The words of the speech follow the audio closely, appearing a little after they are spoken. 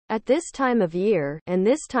At this time of year, and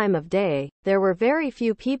this time of day, there were very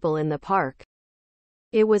few people in the park.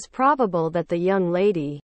 It was probable that the young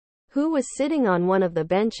lady, who was sitting on one of the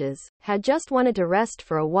benches, had just wanted to rest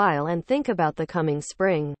for a while and think about the coming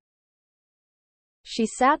spring. She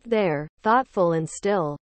sat there, thoughtful and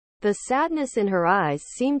still. The sadness in her eyes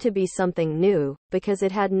seemed to be something new, because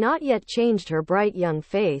it had not yet changed her bright young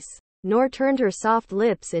face, nor turned her soft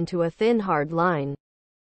lips into a thin hard line.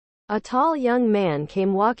 A tall young man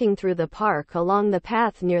came walking through the park along the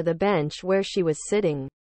path near the bench where she was sitting.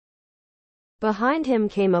 Behind him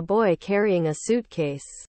came a boy carrying a suitcase.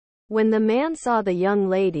 When the man saw the young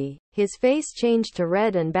lady, his face changed to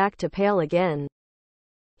red and back to pale again.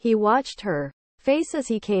 He watched her face as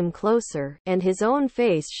he came closer, and his own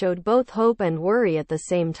face showed both hope and worry at the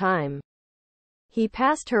same time. He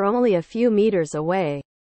passed her only a few meters away,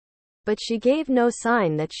 but she gave no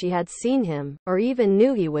sign that she had seen him, or even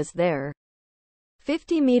knew he was there.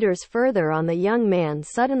 50 meters further on, the young man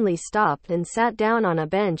suddenly stopped and sat down on a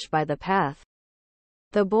bench by the path.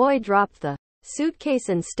 The boy dropped the suitcase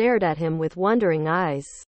and stared at him with wondering eyes.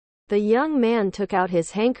 The young man took out his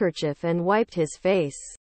handkerchief and wiped his face.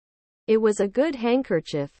 It was a good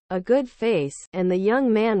handkerchief, a good face, and the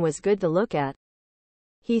young man was good to look at.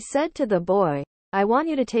 He said to the boy, "I want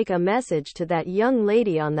you to take a message to that young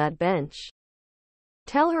lady on that bench.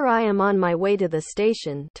 Tell her I am on my way to the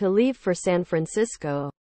station, to leave for San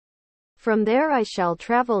Francisco. From there I shall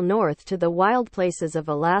travel north to the wild places of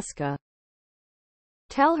Alaska.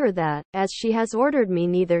 Tell her that, as she has ordered me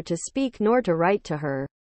neither to speak nor to write to her,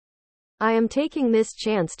 I am taking this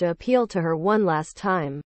chance to appeal to her one last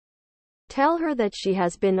time. Tell her that she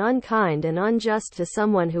has been unkind and unjust to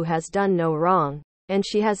someone who has done no wrong, and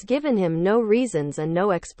she has given him no reasons and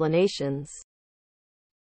no explanations."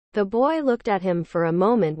 The boy looked at him for a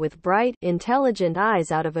moment with bright, intelligent eyes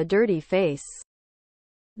out of a dirty face,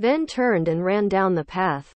 then turned and ran down the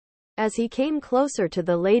path. As he came closer to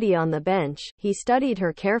the lady on the bench, he studied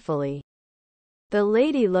her carefully. The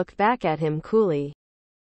lady looked back at him coolly.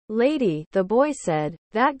 "Lady," the boy said,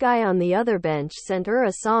 "that guy on the other bench sent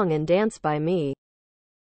a song and dance by me.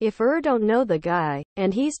 If don't know the guy,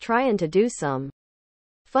 and he's tryin' to do some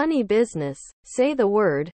funny business, say the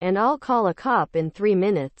word, and I'll call a cop in 3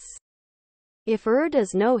 minutes. If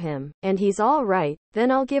does know him, and he's all right,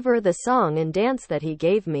 then I'll give the song and dance that he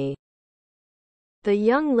gave me." The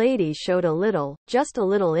young lady showed just a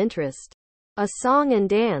little interest. "A song and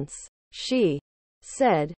dance," she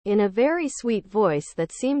said, in a very sweet voice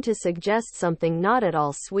that seemed to suggest something not at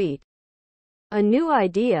all sweet. "A new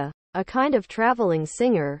idea, a kind of traveling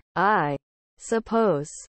singer, I suppose.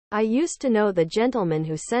 I used to know the gentleman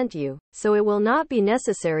who sent you, so it will not be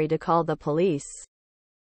necessary to call the police.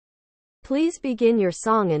 Please begin your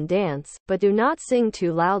song and dance, but do not sing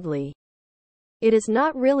too loudly. It is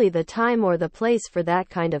not really the time or the place for that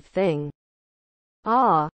kind of thing."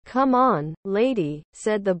 "Aw, come on, lady,"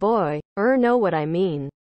 said the boy, know what I mean.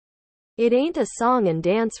 It ain't a song and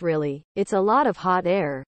dance really, it's a lot of hot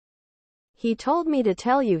air. He told me to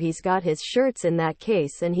tell you he's got his shirts in that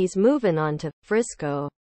case and he's movin' on to Frisco.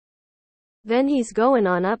 Then he's goin'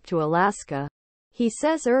 on up to Alaska. He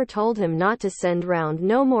says told him not to send round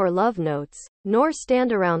no more love notes, nor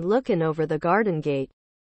stand around lookin' over the garden gate.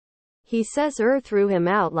 He says threw him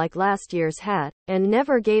out like last year's hat, and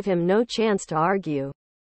never gave him no chance to argue.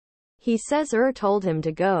 He says told him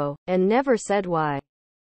to go, and never said why."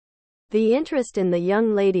 The interest in the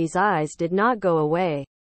young lady's eyes did not go away.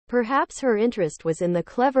 Perhaps her interest was in the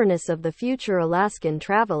cleverness of the future Alaskan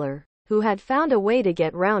traveler, who had found a way to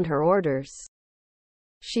get round her orders.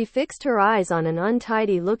 She fixed her eyes on an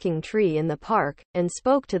untidy-looking tree in the park, and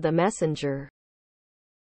spoke to the messenger.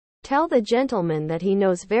 "Tell the gentleman that he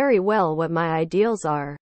knows very well what my ideals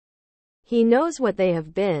are. He knows what they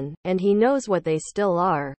have been, and he knows what they still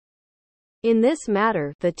are. In this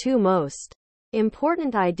matter, the two most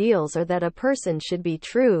important ideals are that a person should be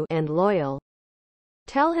true and loyal.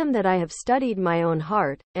 Tell him that I have studied my own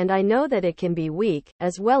heart, and I know that it can be weak,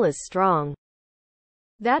 as well as strong.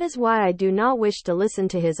 That is why I do not wish to listen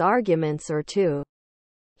to his arguments or to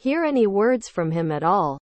hear any words from him at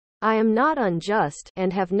all. I am not unjust,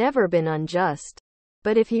 and have never been unjust.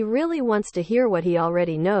 But if he really wants to hear what he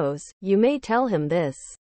already knows, you may tell him this.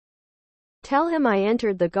 Tell him I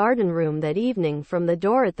entered the garden room that evening from the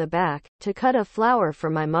door at the back, to cut a flower for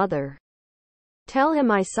my mother. Tell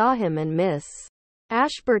him I saw him and Miss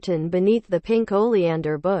Ashburton beneath the pink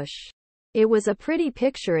oleander bush. It was a pretty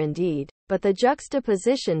picture indeed, but the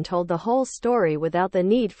juxtaposition told the whole story without the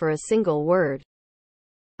need for a single word.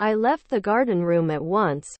 I left the garden room at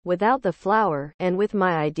once, without the flower, and with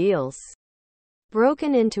my ideals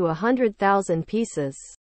broken into 100,000 pieces.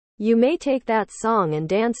 You may take that song and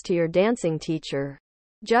dance to your dancing teacher.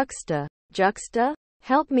 Juxta. Juxta?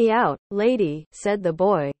 Help me out, lady, said the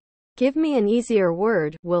boy. Give me an easier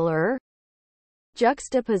word, will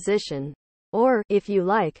Juxtaposition. Or, if you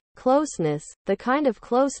like, closeness, the kind of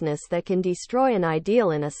closeness that can destroy an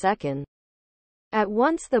ideal in a second. At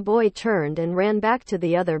once the boy turned and ran back to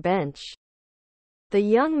the other bench. The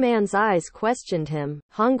young man's eyes questioned him,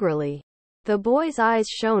 hungrily. The boy's eyes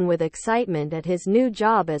shone with excitement at his new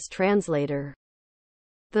job as translator.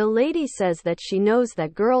 The lady says that she knows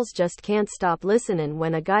that girls just can't stop listenin'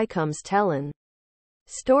 when a guy comes tellin'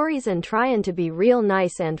 stories and tryin' to be real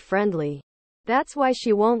nice and friendly. That's why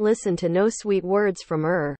she won't listen to no sweet words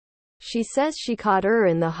from She says she caught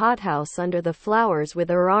in the hothouse under the flowers with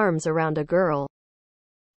her arms around a girl.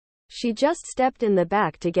 She just stepped in the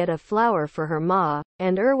back to get a flower for her ma,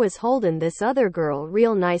 and was holdin' this other girl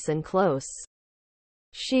real nice and close.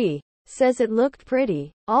 She says it looked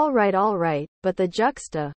pretty, all right, but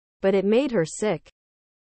but it made her sick.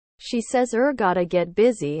 She says gotta get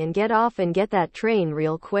busy and get off and get that train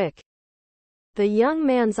real quick. The young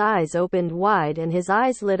man's eyes opened wide and his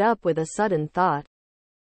eyes lit up with a sudden thought.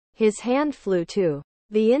 His hand flew to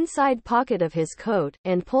the inside pocket of his coat,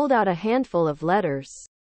 and pulled out a handful of letters.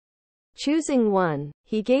 Choosing one,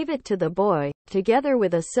 he gave it to the boy, together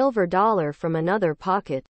with a silver dollar from another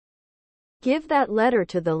pocket. Give that letter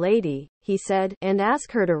to the lady, he said, and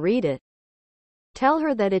ask her to read it. Tell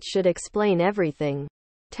her that it should explain everything.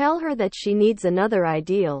 Tell her that she needs another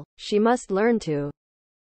ideal, she must learn to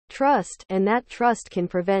trust, and that trust can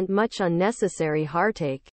prevent much unnecessary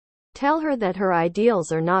heartache. Tell her that her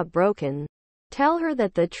ideals are not broken. Tell her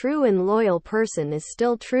that the true and loyal person is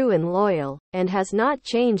still true and loyal, and has not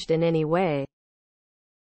changed in any way.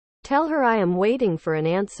 Tell her I am waiting for an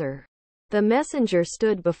answer. The messenger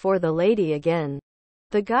stood before the lady again.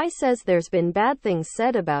 The guy says there's been bad things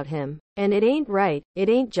said about him, and it ain't right, it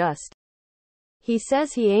ain't just. He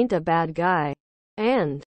says he ain't a bad guy.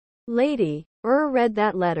 And, lady, read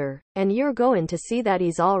that letter, and you're goin' to see that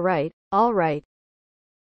he's all right.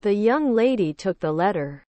 The young lady took the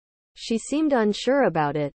letter. She seemed unsure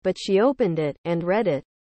about it, but she opened it, and read it.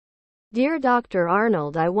 Dear Dr.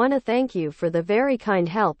 Arnold, I want to thank you for the very kind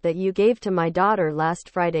help that you gave to my daughter last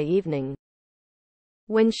Friday evening,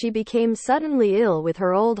 when she became suddenly ill with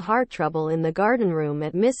her old heart trouble in the garden room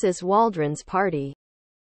at Mrs. Waldron's party.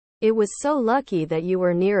 It was so lucky that you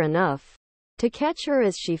were near enough to catch her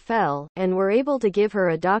as she fell, and were able to give her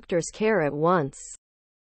a doctor's care at once.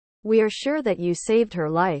 We are sure that you saved her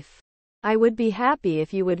life. I would be happy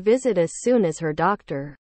if you would visit as soon as her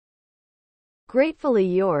doctor. Gratefully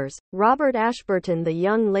yours, Robert Ashburton. The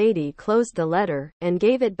young lady closed the letter, and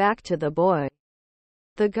gave it back to the boy.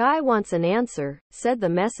 The guy wants an answer, said the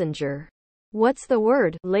messenger. What's the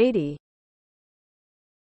word, lady?